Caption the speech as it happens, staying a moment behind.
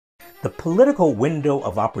The political window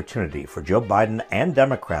of opportunity for Joe Biden and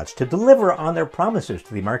Democrats to deliver on their promises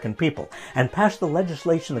to the American people and pass the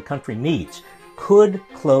legislation the country needs could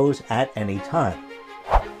close at any time.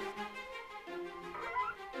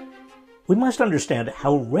 We must understand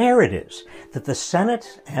how rare it is that the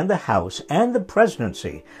Senate and the House and the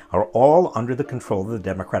presidency are all under the control of the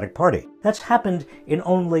Democratic Party. That's happened in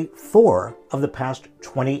only 4 of the past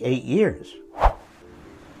 28 years.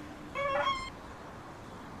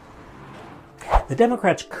 The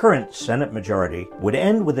Democrats' current Senate majority would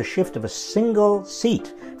end with a shift of a single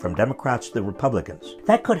seat from Democrats to the Republicans.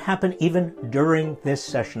 That could happen even during this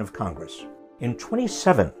session of Congress. In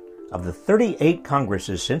 27 of the 38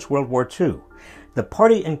 Congresses since World War II, the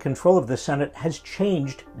party in control of the Senate has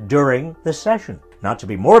changed during the session. Not to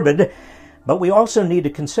be morbid, but we also need to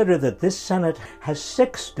consider that this Senate has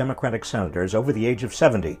 6 Democratic senators over the age of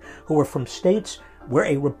 70 who are from states where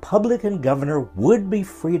a Republican governor would be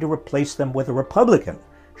free to replace them with a Republican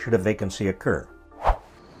should a vacancy occur.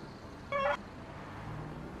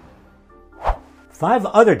 5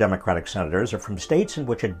 other Democratic senators are from states in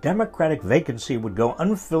which a Democratic vacancy would go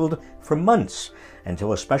unfilled for months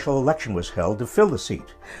until a special election was held to fill the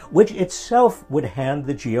seat, which itself would hand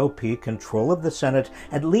the GOP control of the Senate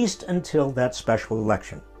at least until that special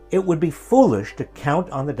election. It would be foolish to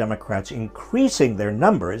count on the Democrats increasing their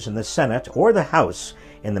numbers in the Senate or the House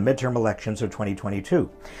in the midterm elections of 2022.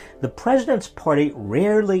 The president's party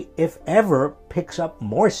rarely, if ever, picks up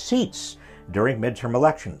more seats during midterm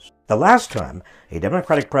elections. The last time a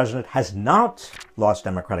Democratic president has not lost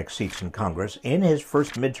Democratic seats in Congress in his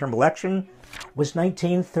first midterm election was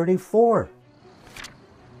 1934.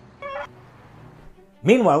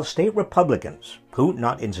 Meanwhile, state Republicans, who,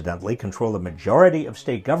 not incidentally, control a majority of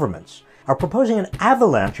state governments, are proposing an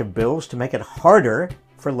avalanche of bills to make it harder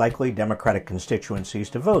for likely Democratic constituencies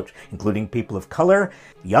to vote, including people of color,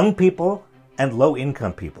 young people, and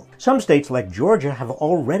low-income people. Some states, like Georgia, have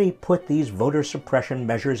already put these voter suppression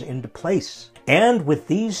measures into place. And with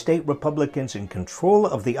these state Republicans in control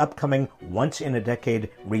of the upcoming once-in-a-decade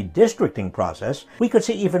redistricting process, we could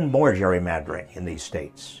see even more gerrymandering in these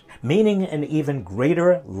states, meaning an even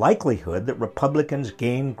greater likelihood that Republicans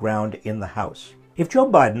gain ground in the House. If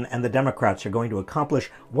Joe Biden and the Democrats are going to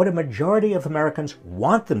accomplish what a majority of Americans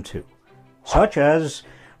want them to, such as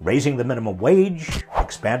raising the minimum wage,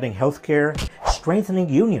 expanding health care, strengthening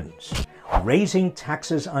unions, raising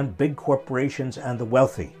taxes on big corporations and the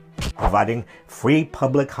wealthy, providing free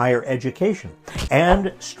public higher education,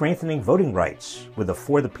 and strengthening voting rights with the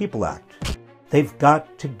For the People Act, they've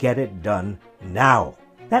got to get it done now.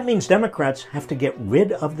 That means Democrats have to get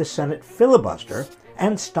rid of the Senate filibuster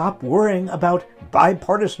and stop worrying about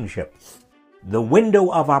bipartisanship. The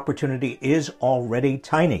window of opportunity is already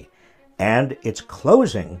tiny, and it's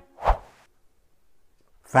closing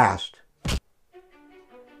fast.